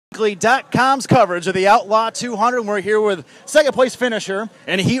SpeedwayWeekly.com's coverage of the Outlaw 200. We're here with second place finisher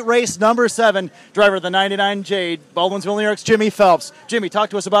and heat race number 7, driver of the 99J, Baldwinsville, New York's Jimmy Phelps. Jimmy,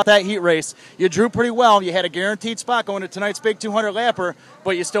 talk to us about that heat race. You drew pretty well. You had a guaranteed spot going to tonight's big 200 lapper,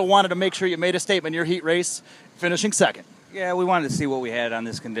 but you still wanted to make sure you made a statement in your heat race, finishing second. Yeah, we wanted to see what we had on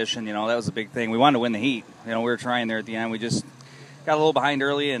this condition. You know, that was a big thing. We wanted to win the heat. You know, we were trying there at the end. We just got a little behind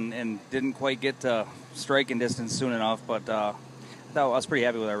early and didn't quite get to striking distance soon enough, but I was pretty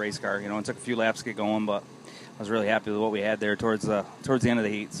happy with our race car. You know, it took a few laps to get going, but I was really happy with what we had there towards the end of the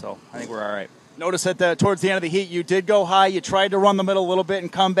heat, so I think we're all right. Notice that towards the end of the heat, you did go high. You tried to run the middle a little bit and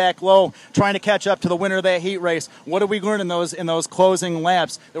come back low, trying to catch up to the winner of that heat race. What did we learn in those closing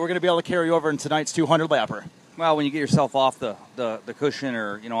laps that we're going to be able to carry over in tonight's 200 lapper? Well, when you get yourself off the cushion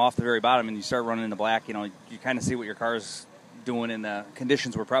or, you know, off the very bottom and you start running in the black, you know, you kind of see what your car's doing in the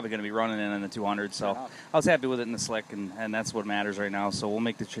conditions we're probably going to be running in the 200. So I was happy with it in the slick, and that's what matters right now. So we'll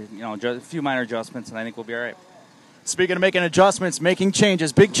make a few minor adjustments, and I think we'll be all right. Speaking of making adjustments, making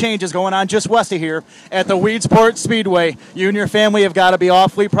changes, big changes going on just west of here at the Weedsport Speedway. You and your family have got to be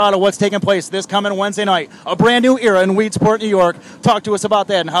awfully proud of what's taking place this coming Wednesday night. A brand new era in Weedsport, New York. Talk to us about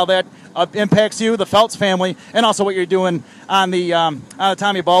that and how that impacts you, the Phelps family, and also what you're doing on the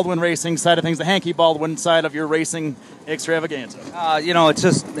Tommy Baldwin racing side of things, the Hanky Baldwin side of your racing extravaganza. You know, it's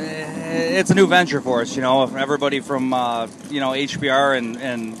a new venture for us. You know, everybody from HBR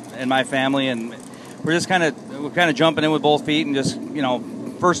and my family, and we're kind of jumping in with both feet and just, you know,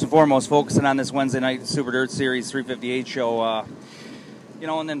 first and foremost focusing on this Wednesday night Super Dirt Series 358 show. You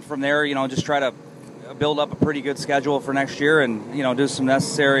know, and then from there, you know, just try to build up a pretty good schedule for next year and, you know, do some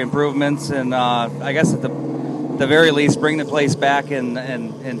necessary improvements and I guess at the very least bring the place back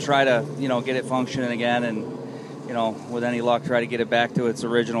and try to, you know, get it functioning again and, you know, with any luck, try to get it back to its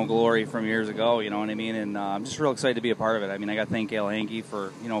original glory from years ago, you know what I mean? And I'm just real excited to be a part of it. I mean, I got to thank Gail Hankey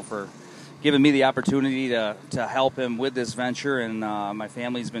for giving me the opportunity to help him with this venture, and my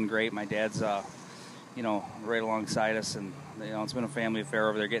family's been great. My dad's, you know, right alongside us, and you know, it's been a family affair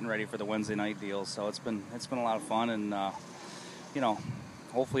over there, getting ready for the Wednesday night deal. So it's been a lot of fun, and you know,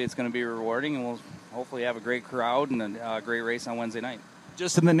 hopefully it's going to be rewarding, and we'll hopefully have a great crowd and a great race on Wednesday night.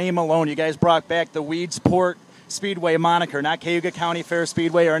 Just in the name alone, you guys brought back the Weedsport Speedway moniker, not Cayuga County Fair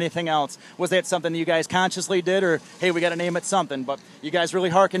Speedway or anything else. Was that something that you guys consciously did, or hey, we got to name it something? But you guys really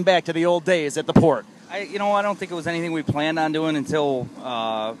harken back to the old days at the port. I don't think it was anything we planned on doing until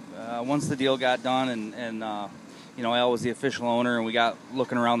once the deal got done, and you know, Al was the official owner, and we got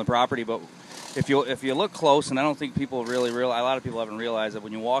looking around the property. But if you look close, and I don't think people really realize, a lot of people haven't realized that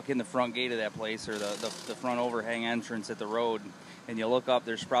when you walk in the front gate of that place or the front overhang entrance at the road, and you look up,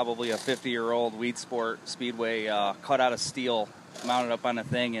 there's probably a 50-year-old Weedsport Speedway cut out of steel mounted up on a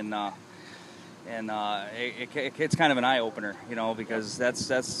thing, and it's kind of an eye-opener, you know, because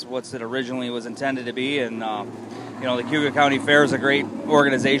that's what it originally was intended to be. And you know, the Cayuga County Fair is a great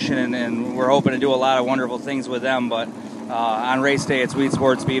organization, and we're hoping to do a lot of wonderful things with them. But on race day, it's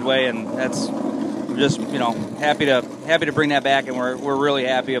Weedsport Speedway, and we're just, you know, happy to bring that back, and we're really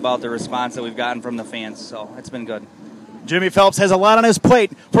happy about the response that we've gotten from the fans. So it's been good. Jimmy Phelps has a lot on his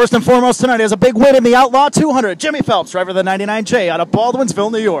plate. First and foremost tonight, he has a big win in the Outlaw 200. Jimmy Phelps, driver of the 99J out of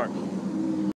Baldwinsville, New York.